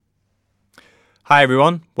Hi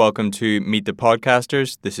everyone, welcome to Meet the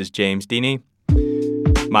Podcasters. This is James Deeney.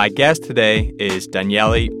 My guest today is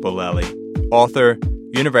Daniele Bolelli, author,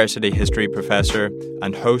 university history professor,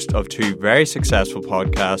 and host of two very successful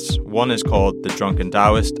podcasts. One is called The Drunken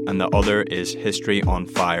Taoist and the other is History on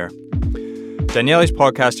Fire. Daniele's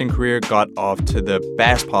podcasting career got off to the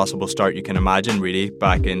best possible start you can imagine, really,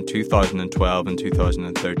 back in 2012 and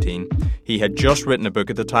 2013. He had just written a book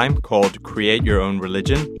at the time called Create Your Own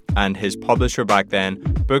Religion, and his publisher back then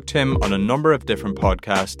booked him on a number of different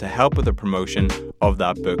podcasts to help with the promotion of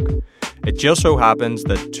that book. It just so happens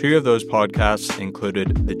that two of those podcasts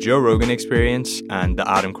included The Joe Rogan Experience and The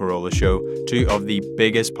Adam Carolla Show, two of the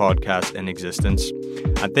biggest podcasts in existence.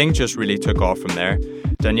 And things just really took off from there.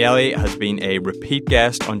 Daniele has been a repeat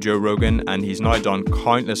guest on Joe Rogan, and he's now done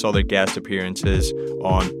countless other guest appearances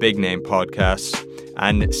on big name podcasts.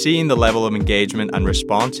 And seeing the level of engagement and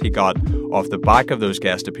response he got off the back of those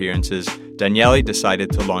guest appearances, Daniele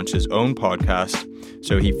decided to launch his own podcast.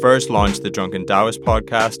 So he first launched the Drunken Taoist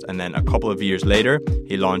podcast, and then a couple of years later,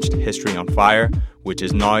 he launched History on Fire, which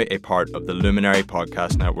is now a part of the Luminary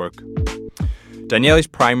Podcast Network. Daniele's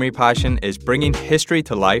primary passion is bringing history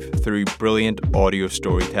to life through brilliant audio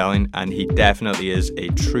storytelling, and he definitely is a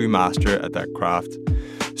true master at that craft.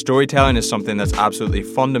 Storytelling is something that's absolutely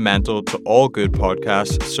fundamental to all good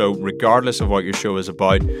podcasts, so regardless of what your show is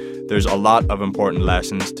about, there's a lot of important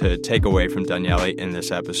lessons to take away from Daniele in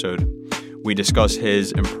this episode. We discuss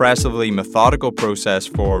his impressively methodical process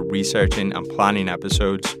for researching and planning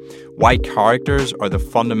episodes, why characters are the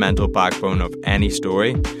fundamental backbone of any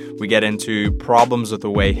story. We get into problems with the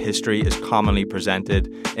way history is commonly presented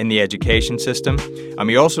in the education system, and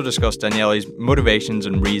we also discuss Daniele's motivations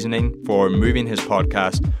and reasoning for moving his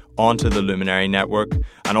podcast onto the Luminary Network,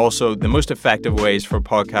 and also the most effective ways for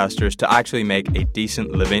podcasters to actually make a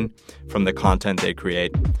decent living from the content they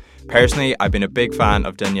create. Personally, I've been a big fan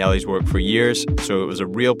of Daniele's work for years, so it was a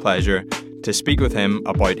real pleasure to speak with him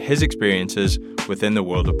about his experiences within the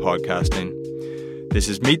world of podcasting. This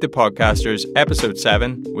is Meet the Podcasters, Episode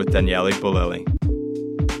 7 with Daniele Bolelli.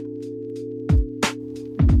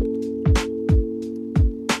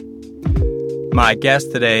 My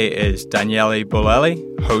guest today is Daniele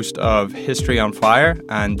Bolelli, host of History on Fire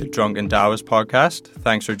and the Drunken Taoist podcast.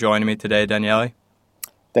 Thanks for joining me today, Daniele.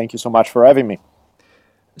 Thank you so much for having me.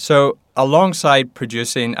 So, alongside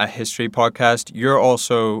producing a history podcast, you're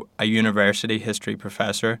also a university history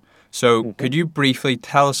professor. So, could you briefly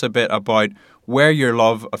tell us a bit about where your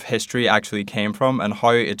love of history actually came from and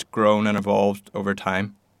how it's grown and evolved over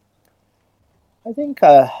time? I think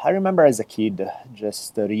I remember as a kid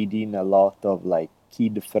just reading a lot of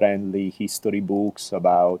kid-friendly history books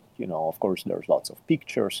about, of course, there's lots of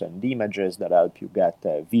pictures and images that help you get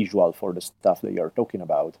a visual for the stuff that you're talking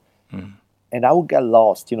about. Mm. And I would get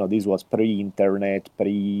lost, this was pre-internet,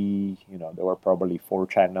 there were probably 4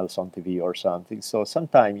 channels on TV or something. So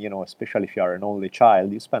sometimes, especially if you are an only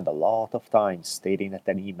child, you spend a lot of time staring at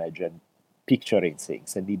an image and picturing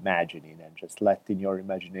things and imagining and just letting your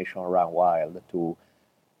imagination run wild to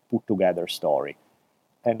put together a story.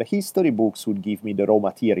 And the history books would give me the raw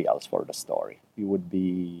materials for the story. It would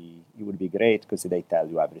be great because they tell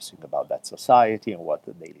you everything about that society and what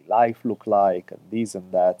the daily life looked like and this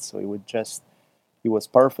and that. So it was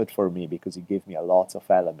perfect for me because it gave me a lot of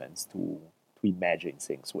elements to imagine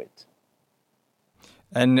things with.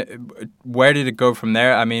 And where did it go from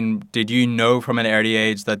there? I mean, did you know from an early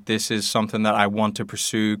age that this is something that I want to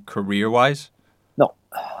pursue career-wise? No,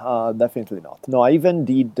 definitely not. No, I even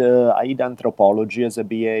did anthropology as a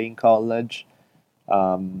BA in college.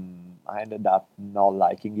 I ended up not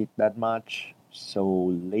liking it that much. So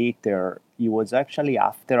later, it was actually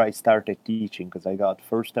after I started teaching, because I got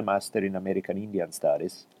first a master in American Indian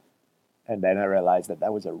Studies. And then I realized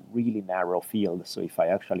that was a really narrow field. So if I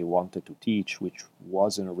actually wanted to teach, which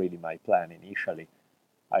wasn't really my plan initially,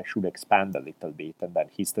 I should expand a little bit. And then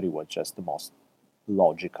history was just the most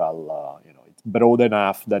logical, it's broad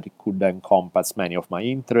enough that it could encompass many of my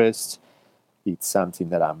interests. It's something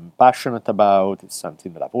that I'm passionate about. It's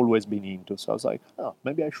something that I've always been into. So I was like,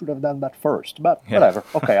 maybe I should have done that first. But whatever.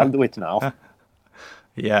 Okay, I'll do it now.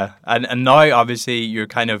 Yeah. And now, obviously, you're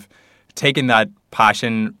kind of taking that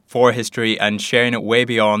passion for history and sharing it way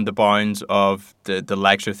beyond the bounds of the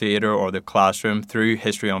lecture theatre or the classroom through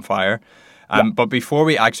History on Fire. But before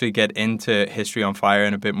we actually get into History on Fire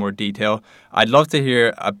in a bit more detail, I'd love to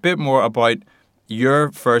hear a bit more about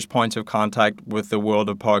your first points of contact with the world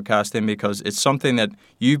of podcasting, because it's something that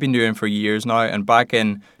you've been doing for years now. And back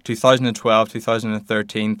in 2012,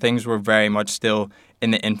 2013, things were very much still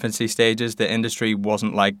in the infancy stages. The industry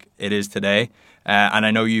wasn't like it is today. And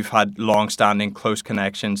I know you've had long-standing close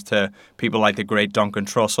connections to people like the great Duncan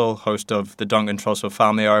Trussell, host of the Duncan Trussell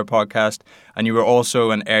Family Hour podcast, and you were also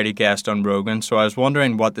an early guest on Rogan. So I was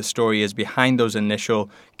wondering what the story is behind those initial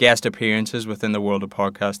guest appearances within the world of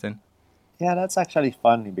podcasting. Yeah, that's actually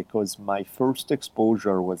funny because my first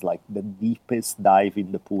exposure was like the deepest dive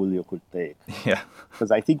in the pool you could take. Yeah. Because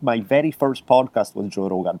I think my very first podcast was Joe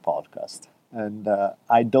Rogan podcast. And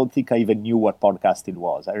I don't think I even knew what podcasting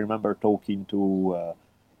was. I remember talking to,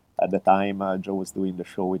 at the time, Joe was doing the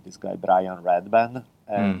show with this guy, Brian Redban,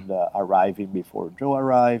 and arriving before Joe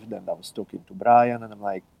arrived. And I was talking to Brian, and I'm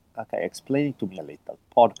like, okay, explain to me a little.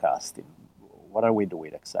 Podcasting, what are we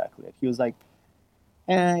doing exactly? And he was like,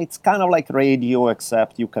 it's kind of like radio,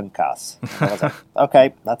 except you can cuss. And I was like,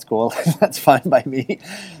 okay, that's cool. That's fine by me.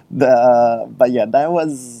 But yeah, that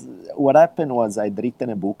was what happened was I'd written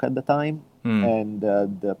a book at the time, and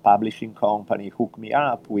the publishing company hooked me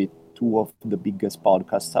up with two of the biggest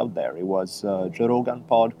podcasts out there. It was Joe Rogan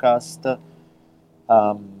podcast.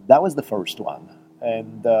 That was the first one.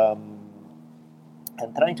 And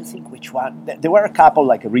I'm trying to think which one. There were a couple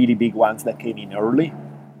like really big ones that came in early.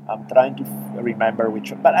 I'm trying to remember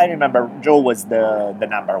which, but I remember Joe was the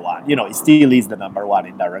number one. You know, he still is the number one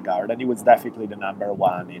in that regard, and he was definitely the number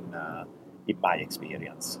one in my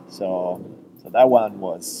experience. So that one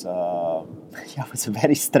was it was a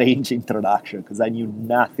very strange introduction because I knew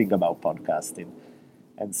nothing about podcasting,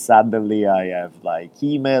 and suddenly I have like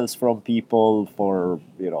emails from people for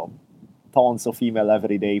tons of email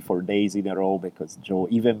every day for days in a row because Joe,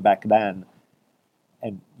 even back then.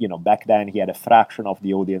 And, back then he had a fraction of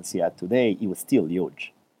the audience he had today. He was still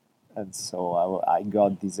huge. And so I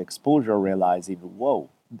got this exposure realizing, whoa,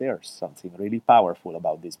 there's something really powerful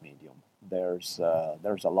about this medium. There's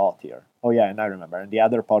a lot here. Oh, yeah, and I remember. And the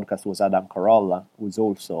other podcast was Adam Carolla, who's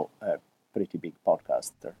also a pretty big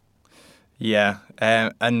podcaster. Yeah,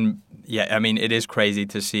 and yeah, I mean, it is crazy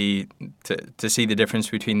to see the difference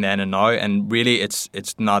between then and now. And really,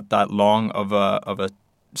 it's not that long of a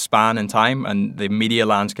span in time, and the media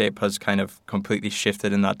landscape has kind of completely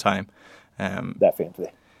shifted in that time. Definitely.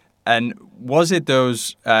 And was it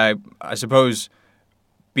those, I suppose,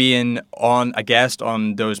 being on a guest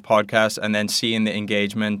on those podcasts and then seeing the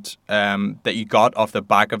engagement that you got off the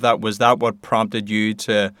back of that, was that what prompted you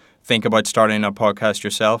to think about starting a podcast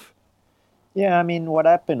yourself? Yeah, I mean, what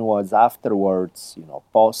happened was afterwards,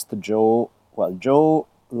 post Joe, Joe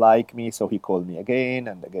like me, so he called me again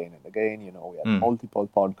and again and again. We had multiple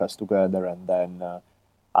podcasts together, and then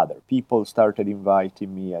other people started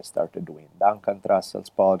inviting me. I started doing Duncan Trussell's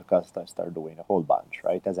podcast. I started doing a whole bunch,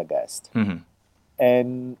 right, as a guest. Mm-hmm.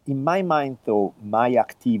 And in my mind, though, my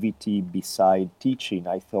activity beside teaching,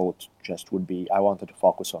 I thought just would be, I wanted to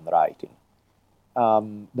focus on writing.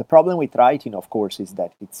 The problem with writing, of course, is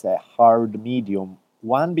that it's a hard medium.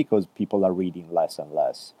 One, because people are reading less and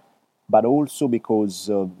less. But also because,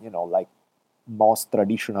 like most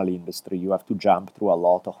traditional industry, you have to jump through a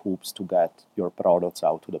lot of hoops to get your products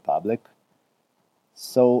out to the public.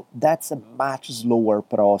 So that's a much slower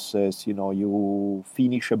process. You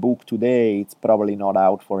finish a book today, it's probably not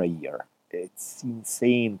out for a year. It's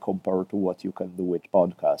insane compared to what you can do with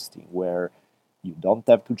podcasting, where you don't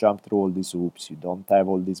have to jump through all these hoops. You don't have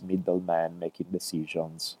all these middlemen making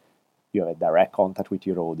decisions. You have a direct contact with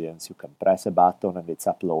your audience. You can press a button and it's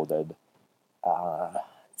uploaded.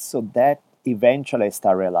 So that eventually I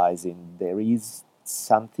start realizing there is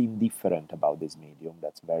something different about this medium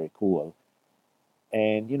that's very cool.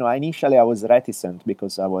 And, initially I was reticent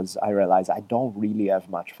because I realized I don't really have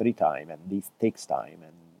much free time, and this takes time.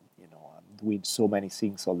 And, I'm doing so many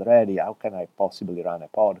things already. How can I possibly run a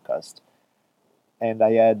podcast? And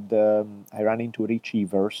I ran into Rich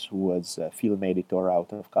Evers, who was a film editor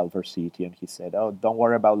out of Culver City, and he said, "Oh, don't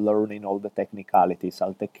worry about learning all the technicalities.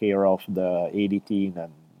 I'll take care of the editing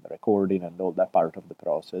and recording and all that part of the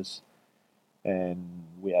process." And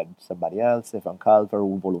we had somebody else, Evan Culver,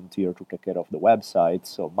 who volunteered to take care of the website.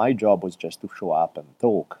 So my job was just to show up and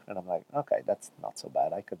talk. And I'm like, okay, that's not so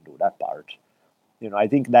bad. I can do that part. I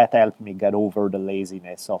think that helped me get over the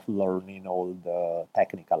laziness of learning all the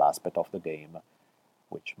technical aspect of the game.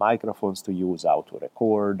 Which microphones to use, how to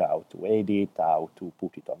record, how to edit, how to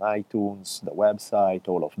put it on iTunes, the website,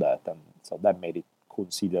 all of that. And so that made it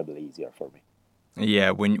considerably easier for me.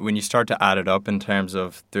 Yeah, when you start to add it up in terms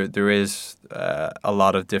of there is a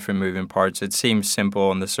lot of different moving parts. It seems simple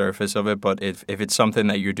on the surface of it, but if it's something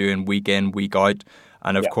that you're doing week in, week out,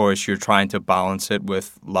 and of course you're trying to balance it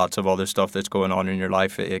with lots of other stuff that's going on in your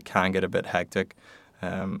life, it can get a bit hectic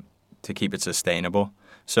to keep it sustainable.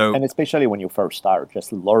 So And especially when you first start,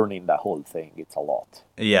 just learning the whole thing, it's a lot.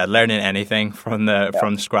 yeah, learning anything from the Yeah,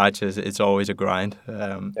 from scratch is it's always a grind.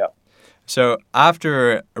 yeah, So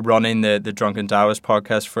after running the Drunken Taoist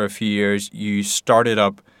podcast for a few years, you started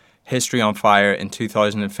up History on Fire in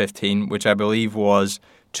 2015, which I believe was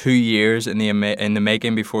 2 years in the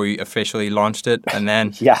making before you officially launched it, and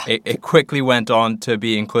then yeah. it quickly went on to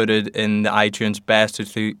be included in the iTunes Best of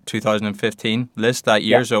 2015 list that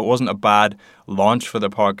year. Yeah. So it wasn't a bad launch for the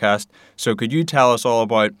podcast. So could you tell us all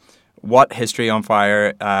about what History on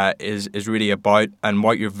Fire is really about, and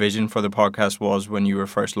what your vision for the podcast was when you were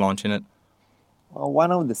first launching it? Well,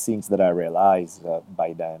 one of the things that I realized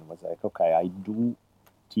by then was like, okay, I do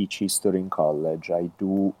teach history in college. I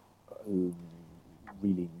do um,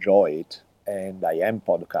 really enjoy it, and I am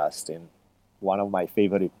podcasting. One of my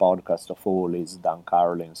favorite podcasts of all is Dan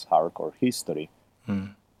Carlin's Hardcore History.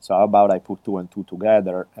 Mm. So how about I put two and two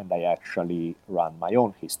together and I actually run my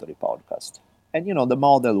own history podcast? And the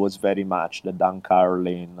model was very much the Dan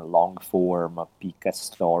Carlin long form, pick a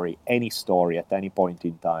story, any story at any point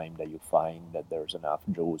in time that you find that there's enough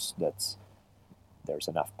juice, there's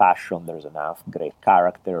enough passion, there's enough great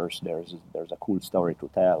characters, there's a cool story to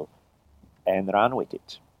tell, and run with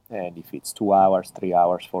it. And if it's 2 hours, 3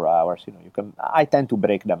 hours, 4 hours, you can. I tend to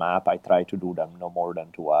break them up. I try to do them no more than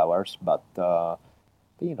 2 hours, but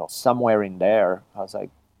somewhere in there, I was like,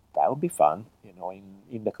 that would be fun.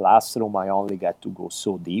 In the classroom, I only get to go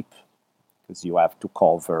so deep because you have to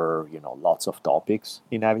cover, lots of topics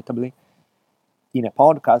inevitably. In a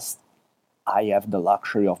podcast, I have the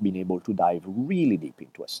luxury of being able to dive really deep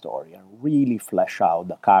into a story and really flesh out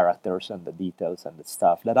the characters and the details and the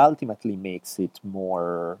stuff that ultimately makes it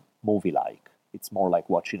more movie-like. It's more like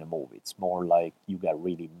watching a movie. It's more like you get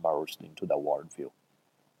really immersed into the worldview.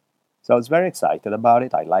 So I was very excited about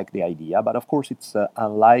it. I like the idea, but of course, it's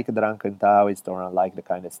unlike Drunken Taoist or unlike the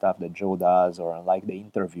kind of stuff that Joe does or unlike the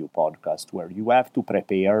interview podcast where you have to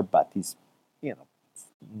prepare, but it's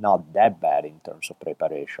not that bad in terms of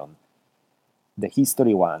preparation. The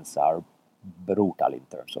history ones are brutal in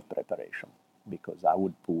terms of preparation because I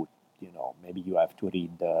would put, maybe you have to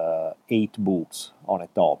read 8 books on a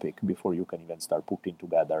topic before you can even start putting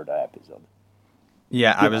together the episode.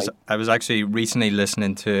 Yeah, You know, I was actually recently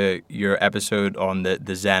listening to your episode on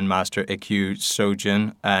the Zen master Ikkyu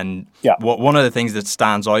Sojun, and yeah, one of the things that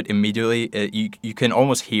stands out immediately, you can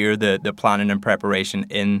almost hear the planning and preparation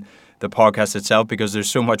in the podcast itself because there's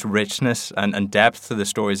so much richness and depth to the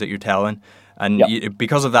stories that you're telling, and yeah,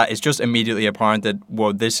 because of that, it's just immediately apparent that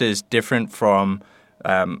this is different from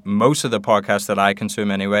most of the podcasts that I consume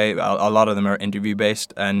anyway. A lot of them are interview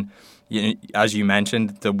based, and as you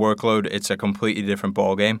mentioned, the workload, it's a completely different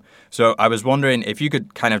ballgame. So I was wondering if you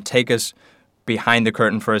could kind of take us behind the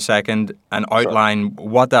curtain for a second and sure. outline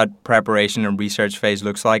what that preparation and research phase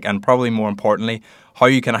looks like, and probably more importantly, how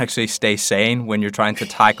you can actually stay sane when you're trying to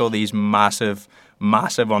tackle these massive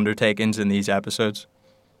undertakings in these episodes.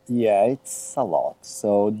 Yeah, it's a lot.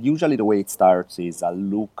 So usually the way it starts is I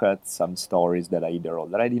look at some stories that I either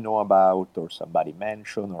already know about or somebody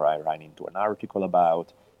mentioned or I ran into an article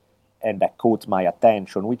about, and that caught my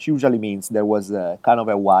attention, which usually means there was a kind of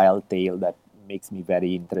a wild tale that makes me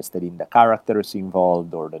very interested in the characters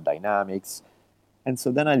involved or the dynamics. And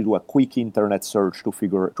so then I do a quick internet search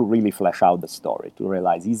to really flesh out the story, to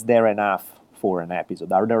realize, is there enough for an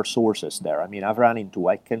episode? Are there sources there? I mean, I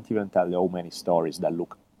can't even tell you how many stories that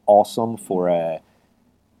look awesome for a,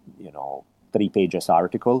 3 pages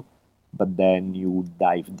article, but then you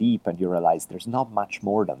dive deep and you realize there's not much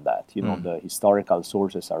more than that. The historical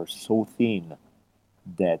sources are so thin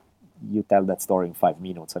that you tell that story in 5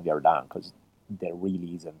 minutes and you're done because there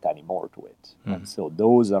really isn't any more to it. And so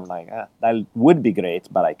those are like, that would be great,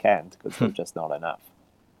 but I can't because there's just not enough.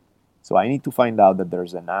 So I need to find out that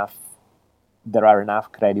there are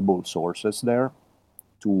enough credible sources there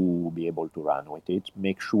to be able to run with it.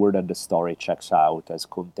 Make sure that the story checks out as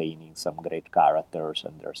containing some great characters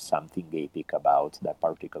and there's something epic about that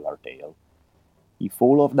particular tale. If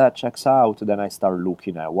all of that checks out, then I start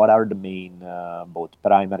looking at what are the main, both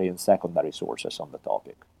primary and secondary sources on the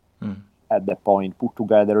topic. At that point, put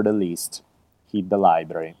together the list, hit the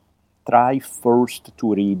library. Try first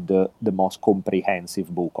to read the most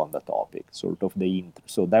comprehensive book on the topic, sort of the intro.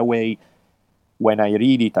 So that way, when I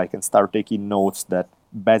read it, I can start taking notes that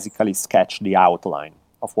basically sketch the outline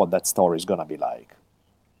of what that story is going to be like.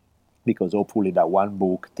 Because hopefully that one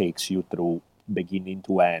book takes you through beginning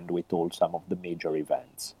to end with all some of the major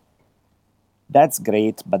events. That's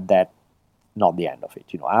great, but that's not the end of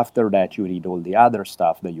it. After that, you read all the other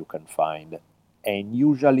stuff that you can find. And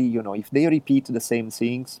usually, if they repeat the same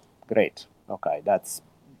things, great. Okay,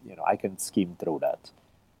 I can skim through that.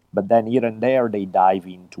 But then here and there they dive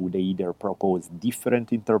into, they either propose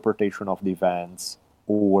different interpretation of the events,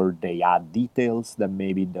 or they add details that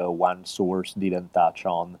maybe the one source didn't touch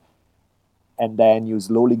on. And then you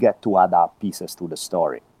slowly get to add up pieces to the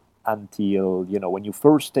story until, when you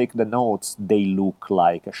first take the notes, they look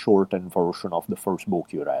like a shortened version of the first book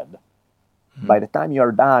you read. By the time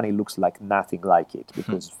you're done, it looks like nothing like it,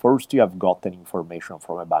 because first you have gotten information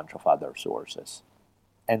from a bunch of other sources.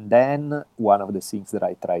 And then one of the things that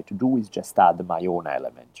I try to do is just add my own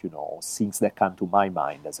element, things that come to my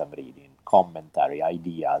mind as I'm reading, commentary,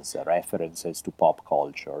 ideas, references to pop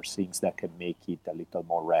culture, things that can make it a little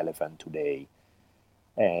more relevant today.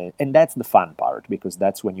 And that's the fun part, because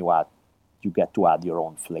that's when you get to add your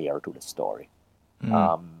own flair to the story.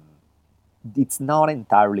 It's not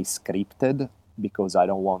entirely scripted, because I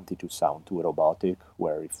don't want it to sound too robotic,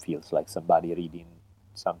 where it feels like somebody reading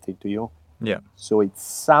something to you. Yeah. So it's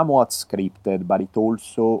somewhat scripted, but it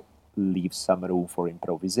also leaves some room for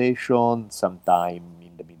improvisation. Sometime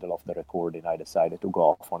in the middle of the recording, I decided to go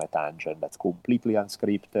off on a tangent that's completely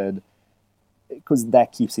unscripted, because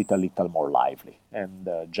that keeps it a little more lively. And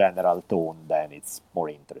the general tone, then it's more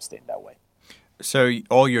interesting that way. So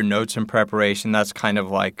all your notes and preparation, that's kind of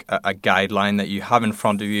like a guideline that you have in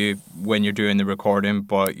front of you when you're doing the recording,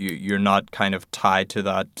 but you're not kind of tied to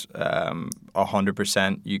that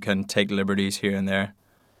 100%. You can take liberties here and there.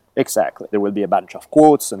 Exactly. There will be a bunch of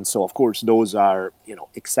quotes, and so of course those are,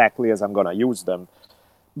 exactly as I'm going to use them.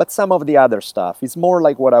 But some of the other stuff is more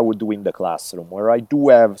like what I would do in the classroom, where I do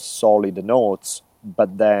have solid notes,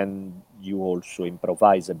 but then you also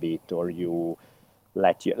improvise a bit, or you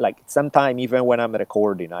like sometime even when I'm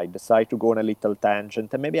recording, I decide to go on a little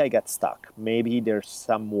tangent and maybe I get stuck. Maybe there's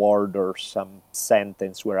some word or some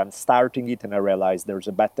sentence where I'm starting it and I realize there's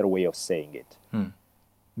a better way of saying it.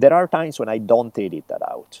 There are times when I don't edit that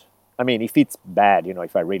out. I mean, if it's bad,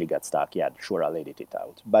 if I really get stuck, yeah, sure, I'll edit it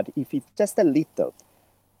out. But if it's just a little,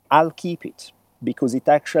 I'll keep it, because it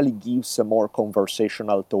actually gives a more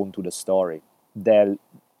conversational tone to the story that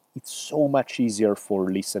it's so much easier for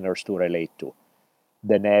listeners to relate to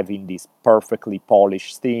than having this perfectly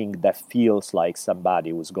polished thing that feels like somebody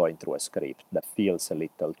who's going through a script, that feels a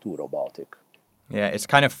little too robotic. Yeah, it's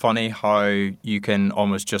kind of funny how you can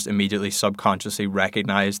almost just immediately subconsciously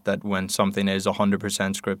recognize that when something is 100%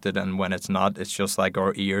 scripted and when it's not. It's just like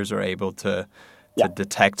our ears are able to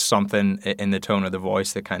detect something in the tone of the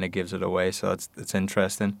voice that kind of gives it away. So it's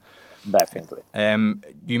interesting. Definitely.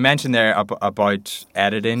 You mentioned there about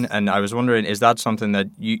editing, and I was wondering, is that something that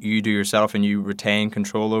you do yourself and you retain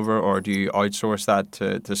control over, or do you outsource that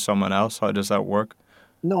to someone else? How does that work?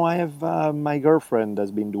 No, I have my girlfriend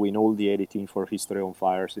has been doing all the editing for History on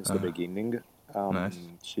Fire since the beginning. Nice.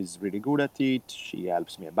 She's really good at it. She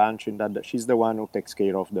helps me a bunch in that. She's the one who takes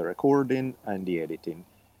care of the recording and the editing.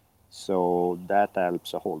 So that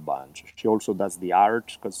helps a whole bunch. She also does the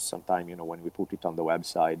art, because sometimes, when we put it on the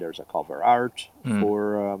website, there's a cover art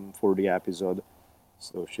for the episode.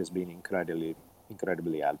 So she's been incredibly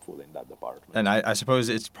helpful in that department. And I suppose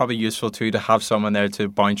it's probably useful too to have someone there to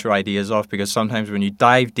bounce your ideas off, because sometimes when you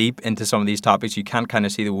dive deep into some of these topics, you can't kind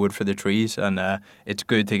of see the wood for the trees, and it's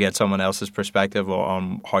good to get someone else's perspective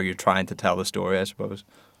on how you're trying to tell the story, I suppose.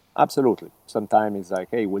 Absolutely. Sometimes it's like,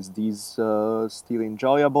 hey, was this still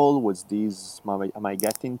enjoyable? Am I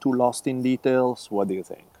getting too lost in details? What do you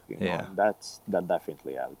think? Yeah. That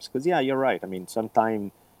definitely helps. Because, yeah, you're right. I mean,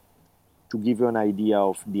 sometimes, to give you an idea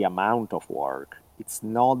of the amount of work, it's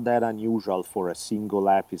not that unusual for a single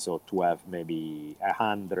episode to have maybe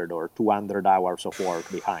 100 or 200 hours of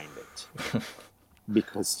work behind it.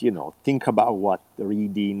 Because, think about what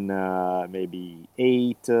reading maybe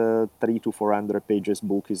 300 to 400 pages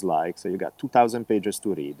book is like. So you got 2,000 pages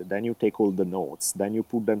to read. Then you take all the notes. Then you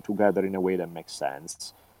put them together in a way that makes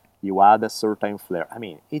sense. You add a certain flair. I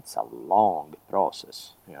mean, it's a long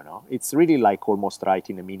process, It's really like almost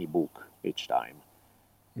writing a mini book each time.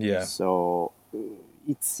 Yeah. So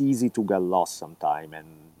it's easy to get lost sometime and,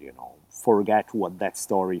 forget what that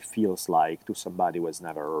story feels like to somebody who has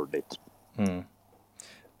never heard it.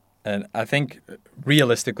 And I think,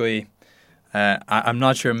 realistically, I'm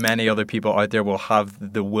not sure many other people out there will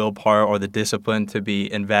have the willpower or the discipline to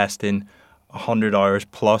be investing 100 hours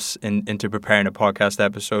plus into preparing a podcast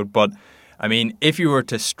episode. But, I mean, if you were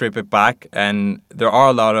to strip it back, and there are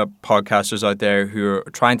a lot of podcasters out there who are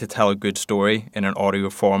trying to tell a good story in an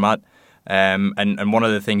audio format, and one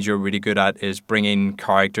of the things you're really good at is bringing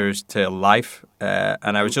characters to life.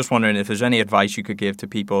 And I was just wondering if there's any advice you could give to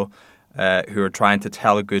people who are trying to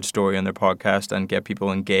tell a good story on their podcast and get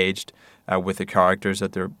people engaged with the characters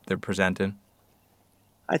that they're presenting.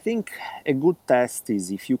 I think a good test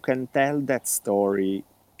is if you can tell that story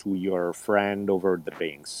to your friend over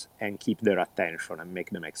drinks and keep their attention and make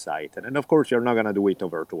them excited. And of course, you're not going to do it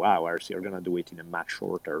over 2 hours. You're going to do it in a much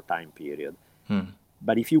shorter time period.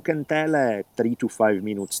 But if you can tell a 3 to 5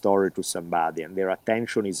 minute story to somebody and their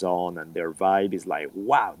attention is on and their vibe is like,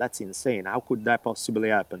 wow, that's insane. How could that possibly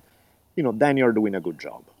happen? Then you're doing a good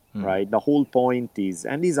job, right? The whole point is,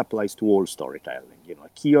 and this applies to all storytelling,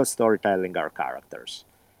 key of storytelling are characters.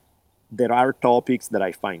 There are topics that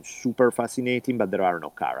I find super fascinating, but there are no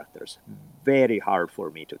characters. Very hard for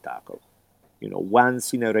me to tackle.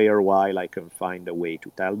 Once in a rare while, I can find a way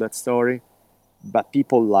to tell that story, but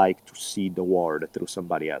people like to see the world through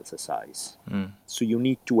somebody else's eyes. So you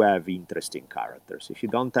need to have interesting characters. If you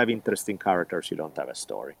don't have interesting characters, you don't have a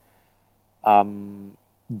story.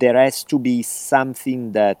 There has to be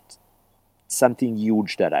something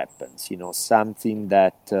huge that happens, something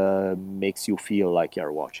that makes you feel like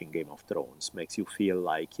you're watching Game of Thrones, makes you feel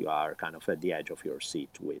like you are kind of at the edge of your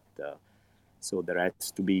seat with. So there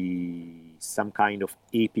has to be some kind of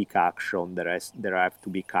epic action. There have to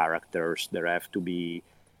be characters. There have to be.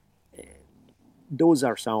 Those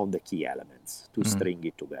are some of the key elements to string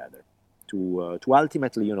it together. To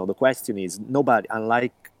ultimately, the question is nobody,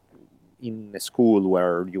 unlike in a school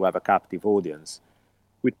where you have a captive audience,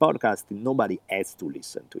 with podcasting, nobody has to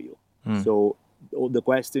listen to you. So the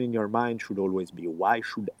question in your mind should always be, why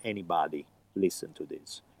should anybody listen to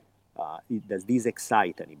this? Does this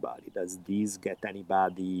excite anybody? Does this get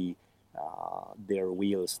anybody their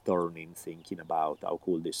wheels turning, thinking about how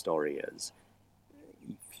cool this story is?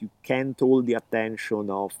 If you can't hold the attention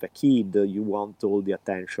of a kid, you won't hold the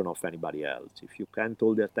attention of anybody else. If you can't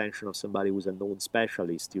hold the attention of somebody who's a known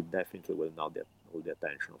specialist, you definitely will not hold the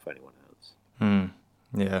attention of anyone else.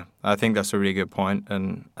 Yeah, I think that's a really good point.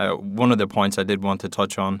 And one of the points I did want to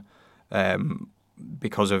touch on,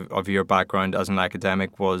 because of your background as an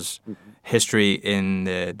academic, was history in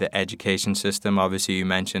the education system. Obviously, you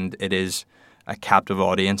mentioned it is a captive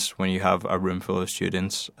audience when you have a room full of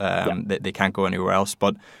students. They can't go anywhere else.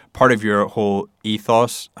 But part of your whole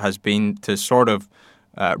ethos has been to sort of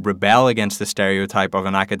rebel against the stereotype of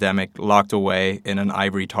an academic locked away in an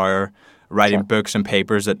ivory tower, writing books and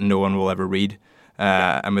papers that no one will ever read.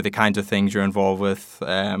 And with the kinds of things you're involved with,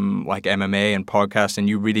 like MMA and podcasting,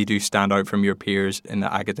 you really do stand out from your peers in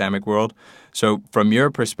the academic world. So from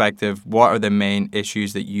your perspective, what are the main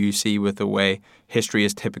issues that you see with the way history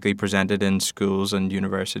is typically presented in schools and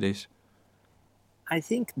universities? I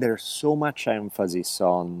think there's so much emphasis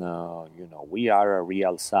on, we are a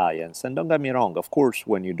real science. And don't get me wrong, of course,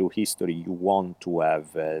 when you do history, you want to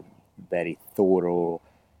have a very thorough,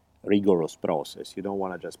 rigorous process. You don't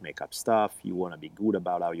want to just make up stuff. You want to be good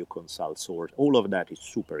about how you consult source. All of that is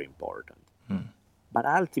super important. But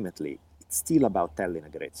ultimately, it's still about telling a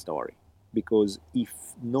great story. Because if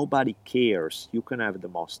nobody cares, you can have the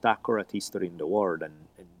most accurate history in the world and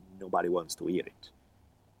nobody wants to hear it.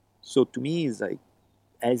 So to me, it's like,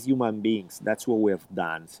 as human beings, that's what we have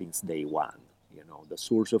done since day one. The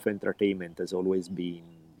source of entertainment has always been,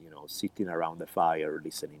 sitting around the fire,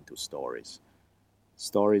 listening to stories.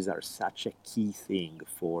 Stories are such a key thing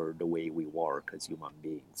for the way we work as human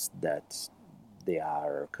beings that they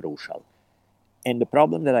are crucial. And the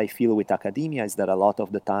problem that I feel with academia is that a lot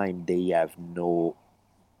of the time they have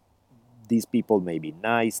these people may be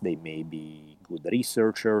nice, they may be good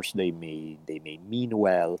researchers, they may mean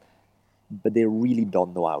well, but they really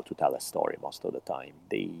don't know how to tell a story most of the time.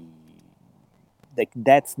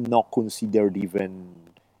 That's not considered even,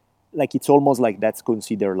 it's almost like that's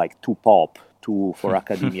considered like too pop for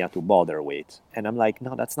academia to bother with. And I'm like,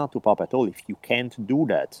 no, that's not too pop at all. If you can't do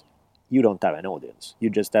that, you don't have an audience.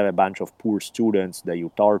 You just have a bunch of poor students that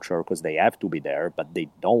you torture because they have to be there, but they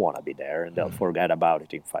don't want to be there, and they'll forget about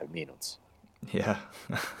it in 5 minutes. Yeah,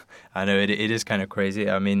 I know it is kind of crazy.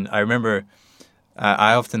 I mean, I remember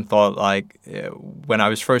I often thought, when I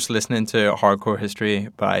was first listening to Hardcore History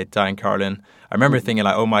by Dan Carlin, I remember thinking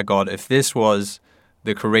oh my God, if this was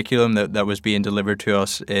the curriculum that was being delivered to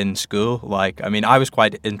us in school, I was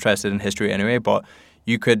quite interested in history anyway, but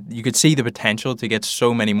you could see the potential to get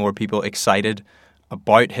so many more people excited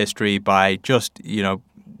about history by just,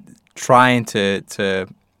 trying to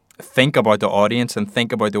think about the audience and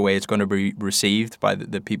think about the way it's going to be received by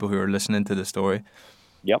the people who are listening to the story.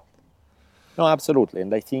 Yep. No, absolutely.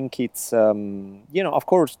 And I think it's, of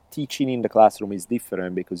course, teaching in the classroom is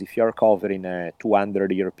different because if you're covering a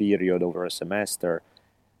 200-year period over a semester,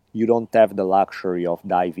 you don't have the luxury of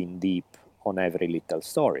diving deep on every little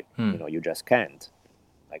story. You just can't.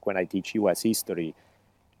 Like when I teach U.S. history,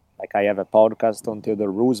 I have a podcast on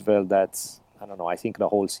Theodore Roosevelt that's, I don't know, I think the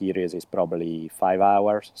whole series is probably 5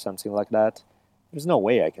 hours, something like that. There's no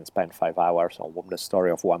way I can spend 5 hours on the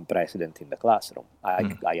story of one president in the classroom.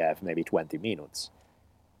 I have maybe 20 minutes.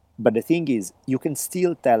 But the thing is, you can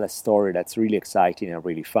still tell a story that's really exciting and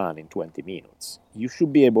really fun in 20 minutes. You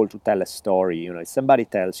should be able to tell a story, if somebody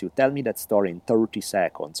tells you, tell me that story in 30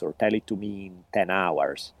 seconds or tell it to me in 10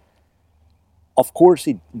 hours. Of course,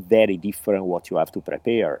 it's very different what you have to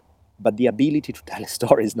prepare, but the ability to tell a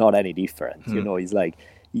story is not any different. It's like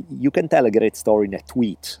you can tell a great story in a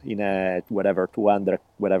tweet, in a whatever 200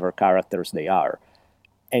 whatever characters they are,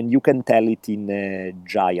 and you can tell it in a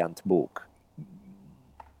giant book.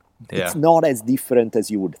 Yeah. It's not as different as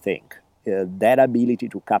you would think. That ability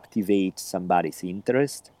to captivate somebody's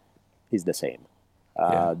interest is the same.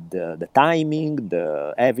 The timing,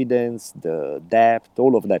 the evidence, the depth,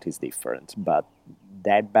 all of that is different, but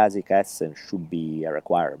that basic essence should be a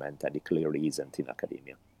requirement, and it clearly isn't in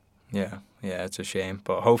academia. Yeah, it's a shame,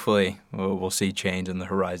 but hopefully we'll see change on the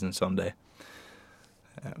horizon someday.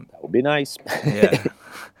 That would be nice. Yeah.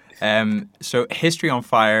 So History on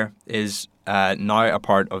Fire is now a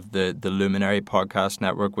part of the Luminary podcast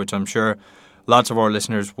network, which I'm sure lots of our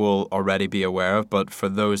listeners will already be aware of, but for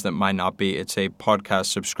those that might not be, it's a podcast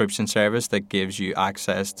subscription service that gives you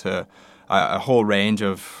access to a whole range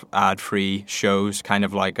of ad-free shows, kind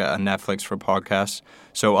of like a Netflix for podcasts.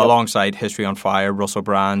 So alongside History on Fire, Russell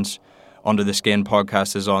Brand's Under the Skin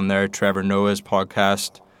podcast is on there, Trevor Noah's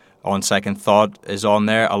podcast On Second Thought is on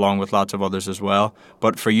there, along with lots of others as well.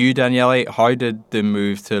 But for you, Daniele, how did the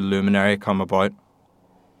move to Luminary come about?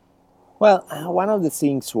 Well, one of the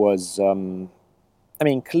things was,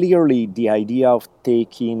 clearly the idea of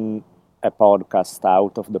taking a podcast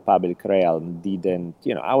out of the public realm didn't,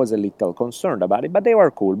 I was a little concerned about it, but they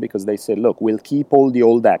were cool because they said, look, we'll keep all the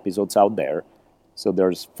old episodes out there. So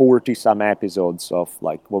there's 40 some episodes of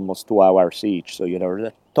like almost 2 hours each. So, there's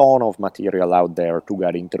a ton of material out there to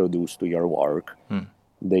get introduced to your work.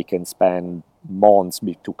 They can spend months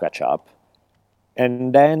to catch up.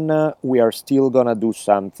 And then we are still going to do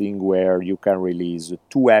something where you can release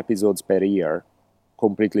 2 episodes per year,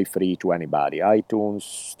 completely free to anybody. iTunes,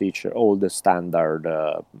 Stitcher, all the standard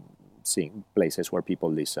places where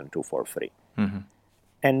people listen to for free.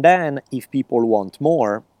 And then if people want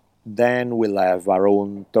more, then we'll have our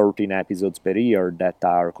own 13 episodes per year that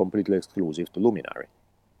are completely exclusive to Luminary.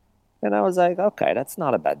 And I was like, okay, that's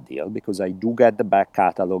not a bad deal, because I do get the back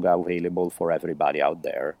catalog available for everybody out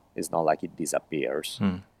there. It's not like it disappears.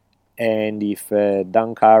 And if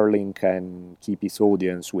Dan Carlin can keep his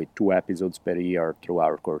audience with 2 episodes per year through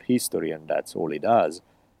our core history, and that's all he does,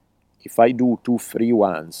 if I do 2 free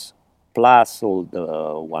ones, plus all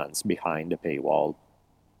the ones behind the paywall,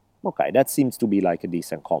 okay, that seems to be like a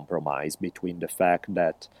decent compromise between the fact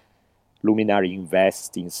that Luminary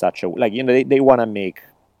invests in such a... they want to make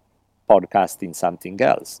podcasting something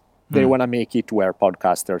else. They want to make it where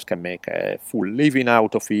podcasters can make a full living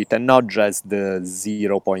out of it, and not just the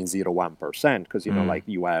 0.01%, because,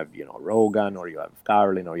 you have, Rogan, or you have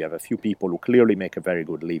Carlin, or you have a few people who clearly make a very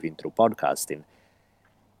good living through podcasting.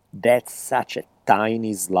 That's such a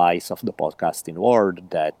tiny slice of the podcasting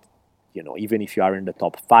world that, even if you are in the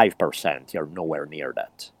top 5%, you're nowhere near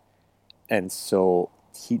that. And so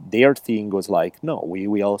their thing was like, no, we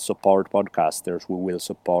will support podcasters, we will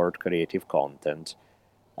support creative content.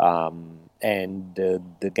 And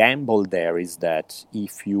the gamble there is that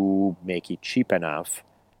if you make it cheap enough,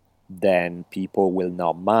 then people will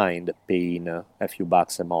not mind paying a few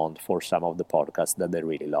bucks a month for some of the podcasts that they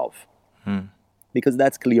really love. Because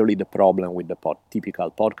that's clearly the problem with the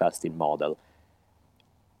typical podcasting model,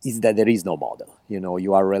 is that there is no model.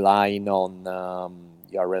 You are relying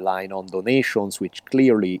on donations, which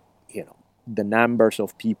clearly, the numbers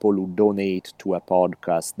of people who donate to a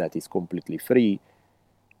podcast that is completely free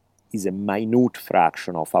is a minute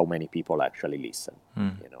fraction of how many people actually listen.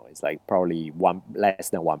 It's like probably less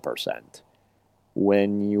than 1%.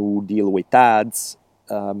 When you deal with ads,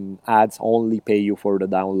 ads only pay you for the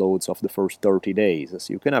downloads of the first 30 days.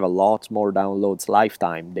 So you can have a lot more downloads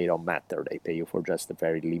lifetime. They don't matter. They pay you for just a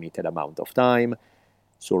very limited amount of time.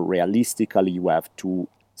 So realistically, you have to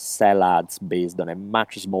sell ads based on a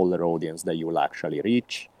much smaller audience that you will actually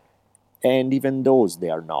reach. And even those,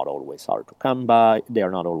 they are not always hard to come by. They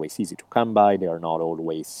are not always easy to come by. They are not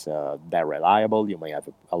always that reliable. You may have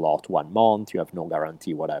a lot one month. You have no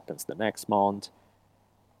guarantee what happens the next month.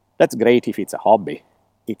 That's great if it's a hobby.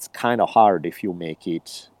 It's kind of hard if you make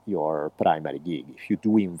it your primary gig. If you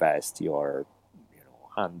do invest your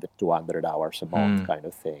 100, 200 hours a month kind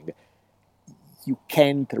of thing, you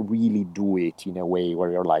can't really do it in a way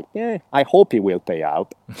where you're like, I hope it will pay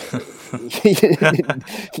out.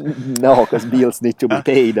 No, because bills need to be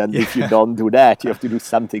paid, and if you don't do that, you have to do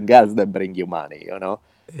something else that bring you money,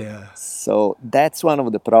 Yeah. So that's one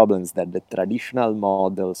of the problems, that the traditional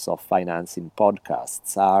models of financing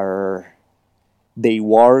podcasts they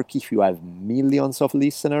work if you have millions of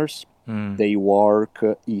listeners. They work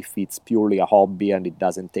if it's purely a hobby and it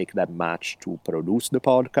doesn't take that much to produce the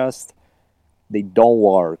podcast. They don't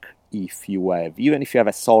work even if you have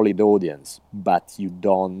a solid audience, but you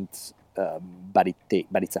don't, but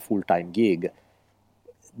it's a full-time gig.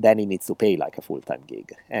 Then it needs to pay like a full-time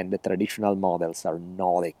gig, and the traditional models are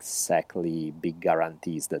not exactly big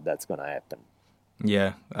guarantees that that's going to happen.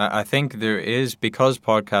 Yeah, I think there is, because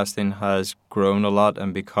podcasting has grown a lot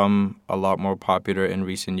and become a lot more popular in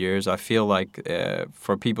recent years. I feel like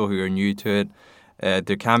for people who are new to it,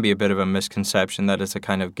 there can be a bit of a misconception that it's a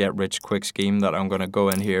kind of get-rich-quick scheme, that I'm going to go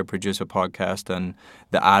in here, produce a podcast, and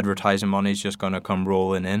the advertising money is just going to come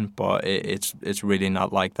rolling in. But it's really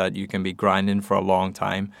not like that. You can be grinding for a long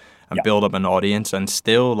time and build up an audience, and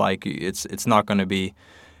still, like, it's not going to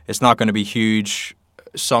be huge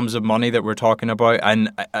sums of money that we're talking about,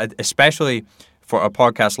 and especially for a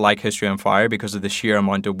podcast like History on Fire, because of the sheer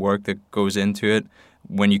amount of work that goes into it.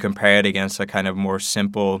 When you compare it against a kind of more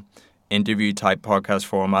simple interview type podcast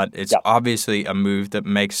format, it's obviously a move that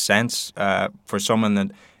makes sense for someone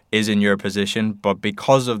that is in your position. But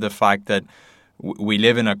because of the fact that we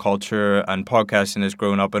live in a culture, and podcasting has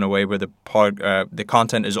grown up in a way where the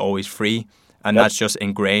content is always free, and that's just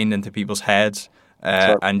ingrained into people's heads.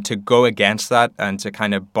 And to go against that and to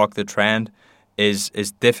kind of buck the trend is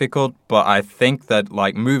difficult. But I think that,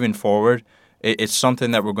 like, moving forward, it's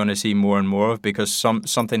something that we're going to see more and more of, because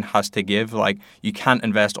something has to give. Like, you can't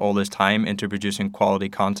invest all this time into producing quality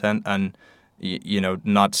content and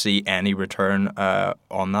not see any return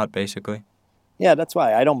on that, basically. Yeah, that's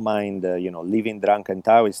why I don't mind, leaving Drunken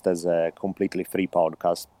Taoist as a completely free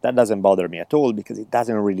podcast. That doesn't bother me at all, because it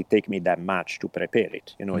doesn't really take me that much to prepare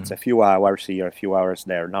it. It's a few hours here, a few hours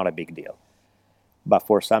there, not a big deal. But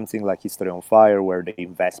for something like History on Fire, where the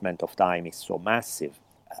investment of time is so massive,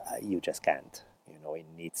 you just can't. It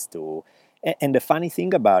needs to... And the funny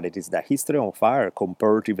thing about it is that History on Fire,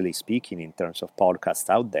 comparatively speaking, in terms of podcasts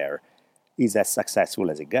out there, is as successful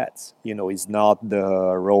as it gets. It's not the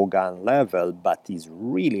Rogan level, but is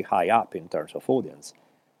really high up in terms of audience.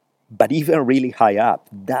 But even really high up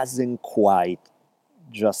doesn't quite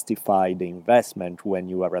justify the investment when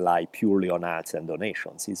you rely purely on ads and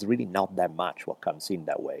donations. It's really not that much what comes in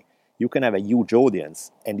that way. You can have a huge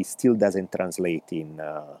audience, and it still doesn't translate in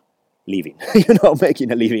living,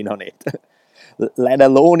 making a living on it. Let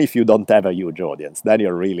alone if you don't have a huge audience, then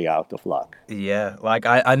you're really out of luck. Yeah, like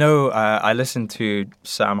I know I listened to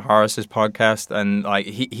Sam Harris's podcast, and like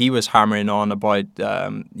he was hammering on about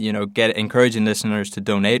encouraging listeners to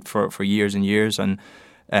donate for years and years, and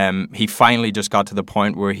he finally just got to the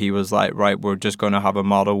point where he was like, right, we're just going to have a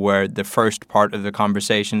model where the first part of the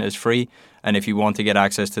conversation is free, and if you want to get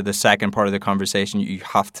access to the second part of the conversation, you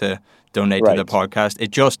have to donate to the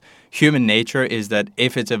podcast. Human nature is that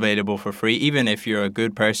if it's available for free, even if you're a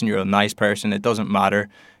good person, you're a nice person, it doesn't matter.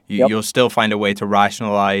 You'll still find a way to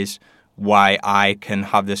rationalize why I can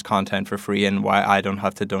have this content for free and why I don't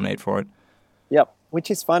have to donate for it. Yep,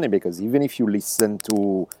 which is funny, because even if you listen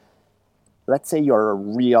to, let's say you're a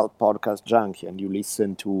real podcast junkie and you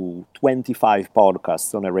listen to 25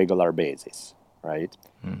 podcasts on a regular basis, right?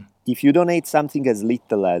 If you donate something as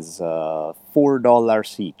little as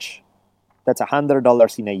 $4 each, that's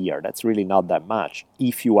 $100 in a year. That's really not that much.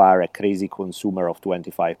 If you are a crazy consumer of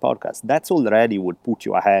 25 podcasts, that's already would put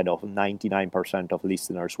you ahead of 99% of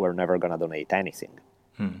listeners who are never going to donate anything,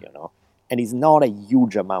 And it's not a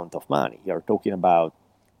huge amount of money. You're talking about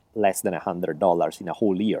less than $100 in a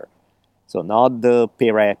whole year. So not the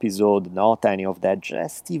per episode, not any of that,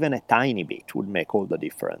 just even a tiny bit would make all the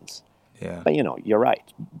difference. Yeah. But you're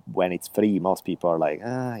right. When it's free, most people are like,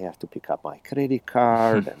 I have to pick up my credit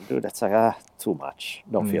card and do that's like, too much.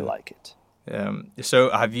 Don't feel like it.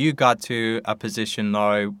 So have you got to a position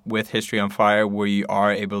now with History on Fire where you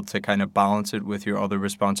are able to kind of balance it with your other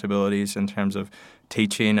responsibilities in terms of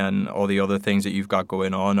teaching and all the other things that you've got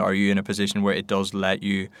going on? Are you in a position where it does let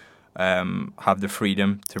you have the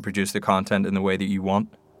freedom to produce the content in the way that you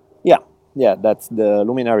want? Yeah, that's the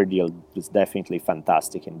Luminary deal is definitely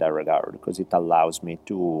fantastic in that regard, because it allows me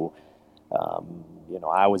to,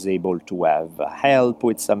 I was able to have help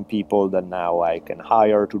with some people that now I can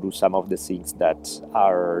hire to do some of the things that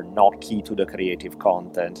are not key to the creative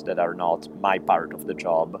content, that are not my part of the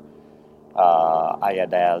job. I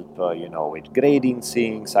had help, with grading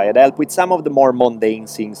things. I had help with some of the more mundane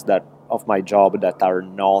things that of my job that are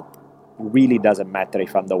not really doesn't matter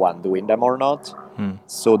if I'm the one doing them or not.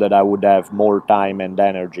 So that I would have more time and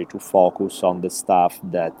energy to focus on the stuff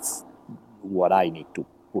that's what I need to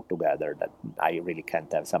put together that I really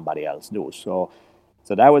can't have somebody else do. So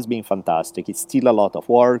that was been fantastic. It's still a lot of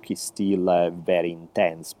work. It's still a very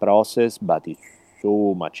intense process, but it's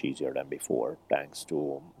so much easier than before thanks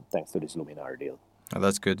to this Luminar deal. Oh,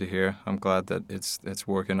 that's good to hear. I'm glad that it's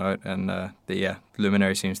working out, and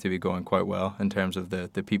Luminary seems to be going quite well in terms of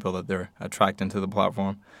the people that they're attracting to the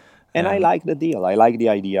platform. And I like the deal. I like the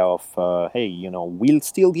idea of, hey, we'll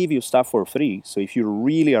still give you stuff for free. So if you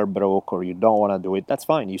really are broke or you don't want to do it, that's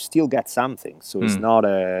fine. You still get something. So it's not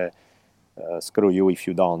a screw you if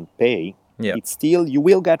you don't pay. Yeah. It's still, you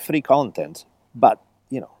will get free content. But,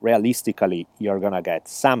 realistically, you're going to get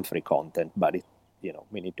some free content. But,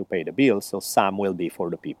 we need to pay the bills. So some will be for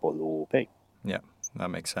the people who pay. Yeah, that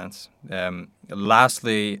makes sense.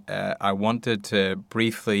 Lastly, I wanted to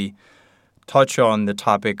briefly touch on the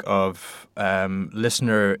topic of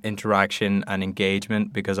listener interaction and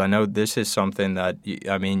engagement, because I know this is something that,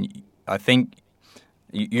 I think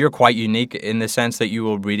you're quite unique in the sense that you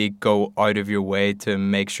will really go out of your way to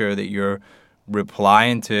make sure that you're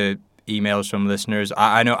replying to emails from listeners.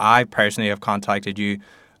 I know I personally have contacted you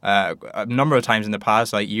a number of times in the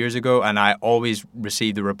past, like years ago, and I always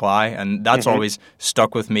received a reply, and that's always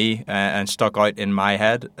stuck with me and stuck out in my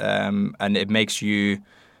head, and it makes you...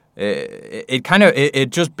 It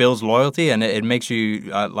just builds loyalty, and it makes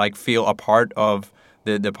you feel a part of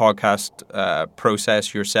the podcast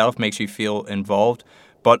process yourself, makes you feel involved.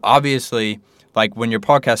 But obviously, like when your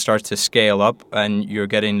podcast starts to scale up and you're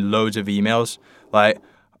getting loads of emails, like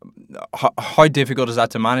how difficult is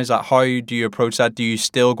that to manage that? How do you approach that? Do you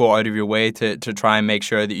still go out of your way to try and make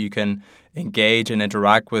sure that you can engage and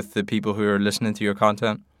interact with the people who are listening to your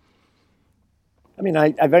content?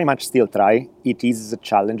 I very much still try. It is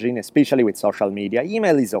challenging, especially with social media.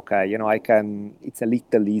 Email is okay. It's a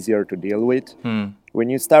little easier to deal with. When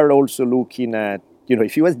you start also looking at,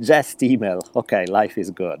 if you was just email, okay, life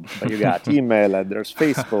is good. But you got email, and there's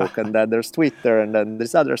Facebook, and then there's Twitter, and then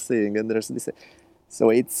there's other thing, and there's this.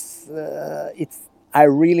 So I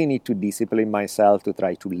really need to discipline myself to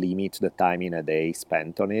try to limit the time in a day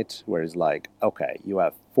spent on it. Where it's like, okay, you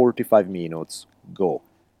have 45 minutes, go.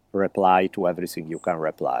 Reply to everything you can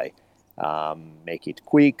reply. Make it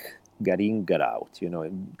quick, get in, get out,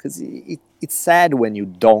 because it's sad when you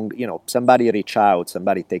don't, somebody reach out,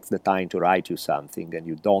 somebody takes the time to write you something and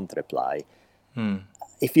you don't reply.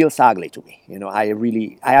 It feels ugly to me.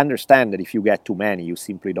 I understand that if you get too many, you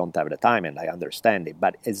simply don't have the time, and I understand it.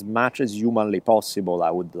 But as much as humanly possible,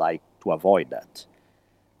 I would like to avoid that.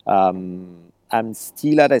 I'm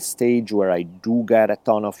still at a stage where I do get a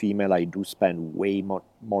ton of email. I do spend way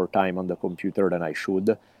more time on the computer than I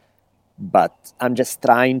should. But I'm just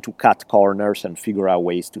trying to cut corners and figure out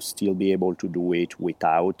ways to still be able to do it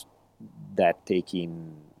without that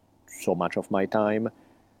taking so much of my time.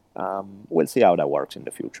 We'll see how that works in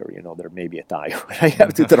the future. There may be a time when I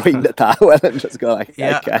have to throw in the towel and just go like,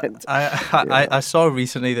 I can't. I saw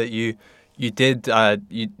recently that you did...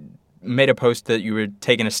 you made a post that you were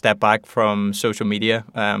taking a step back from social media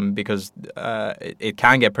because it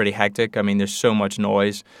can get pretty hectic. There's so much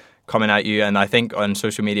noise coming at you, and I think on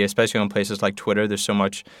social media, especially on places like Twitter, there's so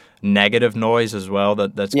much negative noise as well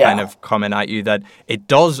that's kind of coming at you that it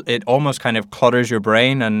almost kind of clutters your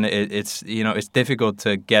brain, and it's difficult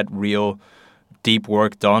to get real deep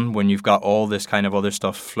work done when you've got all this kind of other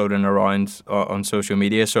stuff floating around on social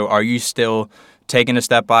media. So are you still taking a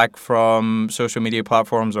step back from social media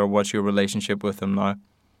platforms, or what's your relationship with them now?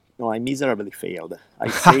 No, I miserably failed. I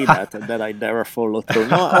say that I never follow through.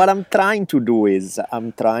 No, what I'm trying to do is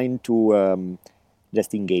I'm trying to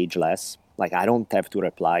just engage less. Like, I don't have to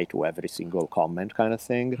reply to every single comment kind of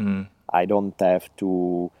thing. I don't have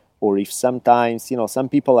to, or if sometimes, some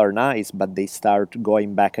people are nice, but they start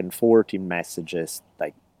going back and forth in messages.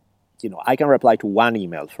 Like, I can reply to one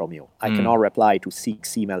email from you. I cannot reply to 6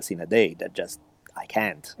 emails in a day. I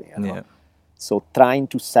can't. Yeah. So trying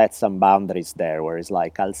to set some boundaries there, where it's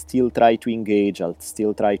like, I'll still try to engage, I'll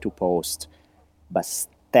still try to post, but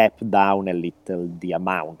step down a little the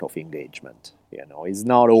amount of engagement. It's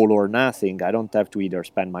not all or nothing. I don't have to either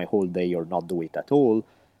spend my whole day or not do it at all.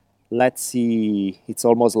 Let's see, it's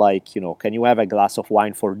almost like, can you have a glass of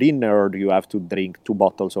wine for dinner, or do you have to drink 2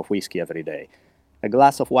 bottles of whiskey every day? A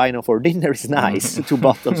glass of wine for dinner is nice. 2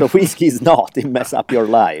 bottles of whiskey is not. It messes up your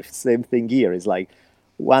life. Same thing here. It's like,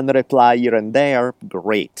 one reply here and there,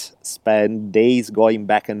 great. Spend days going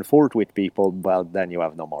back and forth with people, well, then you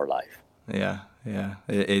have no more life. Yeah, yeah.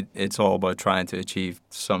 It's all about trying to achieve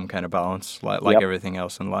some kind of balance, like Yep. everything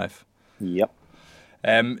else in life. Yep.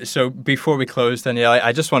 So before we close, Danielle,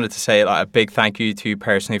 I just wanted to say a big thank you to you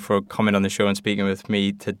personally for coming on the show and speaking with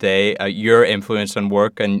me today. Your influence on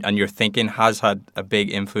work and your thinking has had a big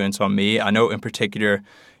influence on me. I know in particular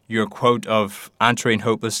your quote of answering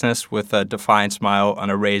hopelessness with a defiant smile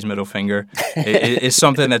and a raised middle finger is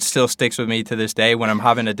something that still sticks with me to this day. When I'm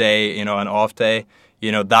having a day, an off day,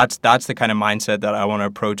 that's the kind of mindset that I want to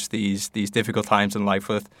approach these difficult times in life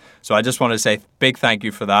with. So I just want to say big thank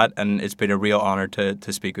you for that, and it's been a real honor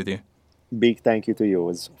to speak with you. Big thank you to you. It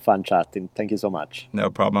was fun chatting. Thank you so much. No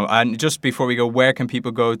problem. And just before we go, where can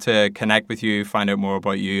people go to connect with you, find out more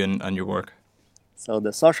about you and your work? So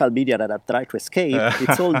the social media that I've tried to escape,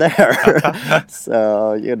 it's all there.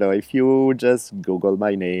 So, if you just Google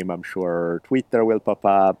my name, I'm sure Twitter will pop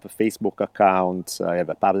up, Facebook account. I have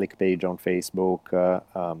a public page on Facebook.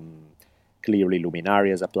 Clearly,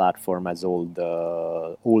 Luminary as a platform has all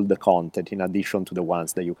the content, in addition to the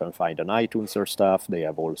ones that you can find on iTunes or stuff. They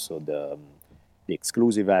have also the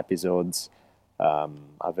exclusive episodes.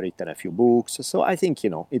 I've written a few books. So I think,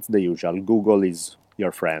 it's the usual. Google is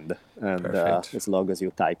your friend. And as long as you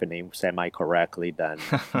type a name semi-correctly, then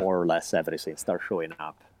more or less everything starts showing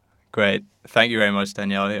up. Great. Thank you very much,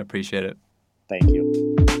 Daniele. I appreciate it. Thank you.